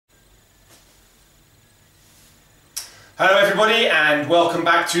Hello everybody and welcome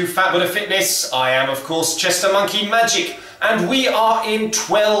back to Fat Buddha Fitness. I am of course Chester Monkey Magic and we are in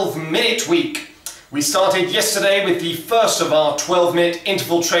 12-minute week. We started yesterday with the first of our 12-minute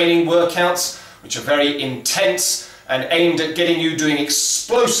interval training workouts, which are very intense and aimed at getting you doing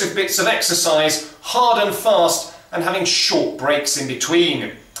explosive bits of exercise, hard and fast, and having short breaks in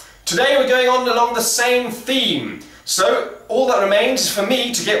between. Today we're going on along the same theme, so all that remains is for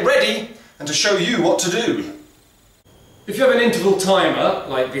me to get ready and to show you what to do. If you have an interval timer,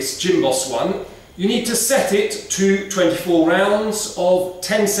 like this Gym Boss one, you need to set it to 24 rounds of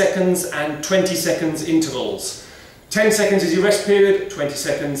 10 seconds and 20 seconds intervals. 10 seconds is your rest period, 20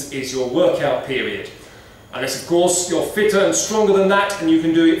 seconds is your workout period. Unless of course you're fitter and stronger than that and you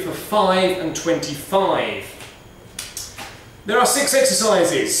can do it for 5 and 25. There are 6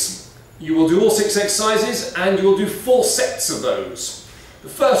 exercises. You will do all 6 exercises and you will do 4 sets of those. The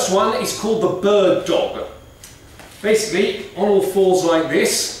first one is called the bird dog. Basically, on all fours like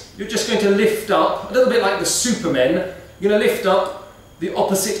this, you're just going to lift up, a little bit like the Supermen, you're going to lift up the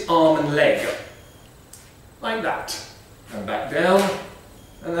opposite arm and leg. Like that. And back down,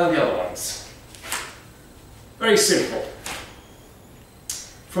 and now the other ones. Very simple.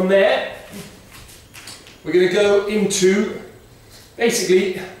 From there, we're going to go into,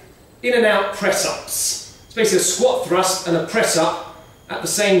 basically, in and out press-ups. It's basically a squat thrust and a press-up at the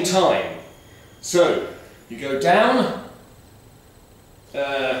same time. So, you go down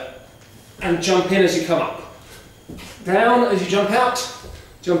and jump in as you come up. Down as you jump out,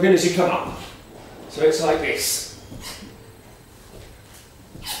 jump in as you come up. So it's like this.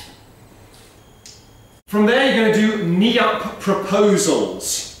 From there you're going to do knee-up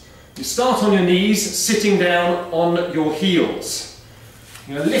proposals. You start on your knees, sitting down on your heels.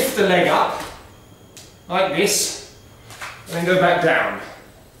 You're going to lift the leg up, like this, and then go back down.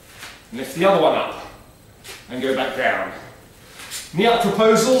 Lift the other one up. And go back down. Knee-up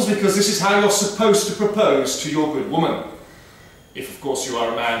proposals, because this is how you're supposed to propose to your good woman. If, of course, you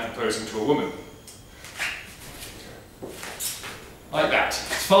are a man proposing to a woman. Like that,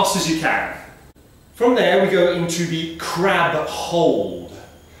 as fast as you can. From there, we go into the crab hold.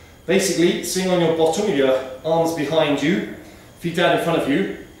 Basically, sitting on your bottom with your arms behind you, feet down in front of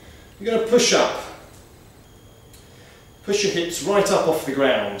you, you're going to push up. Push your hips right up off the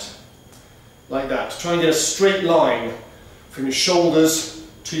ground. Like that. Try and get a straight line from your shoulders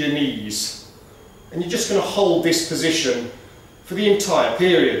to your knees. And you're just going to hold this position for the entire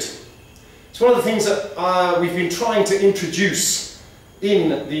period. It's one of the things that we've been trying to introduce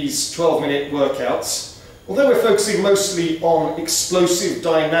in these 12-minute workouts. Although we're focusing mostly on explosive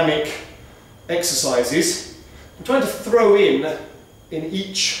dynamic exercises, I'm trying to throw in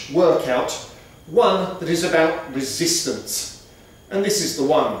each workout one that is about resistance. And this is the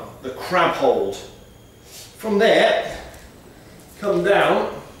one, the crab hold. From there, come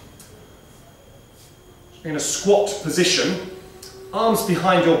down in a squat position, arms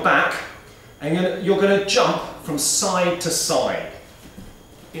behind your back, and you're going to jump from side to side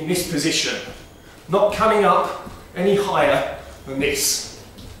in this position, not coming up any higher than this.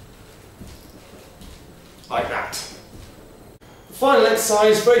 Like that. The final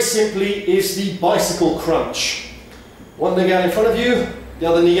exercise, very simply, is the bicycle crunch. One leg out in front of you, the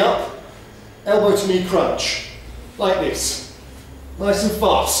other knee up, elbow to knee crunch, like this, nice and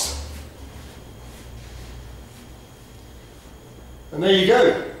fast. And there you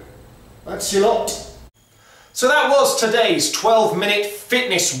go, that's your lot. So that was today's 12-minute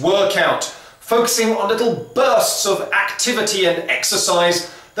fitness workout, focusing on little bursts of activity and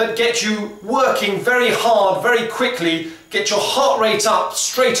exercise that get you working very hard, very quickly, get your heart rate up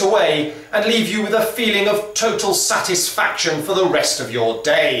straight away and leave you with a feeling of total satisfaction for the rest of your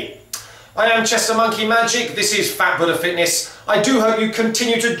day. I am Chester Monkey Magic, this is Fat Buddha Fitness. I do hope you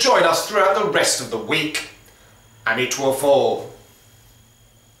continue to join us throughout the rest of the week. And it will fall.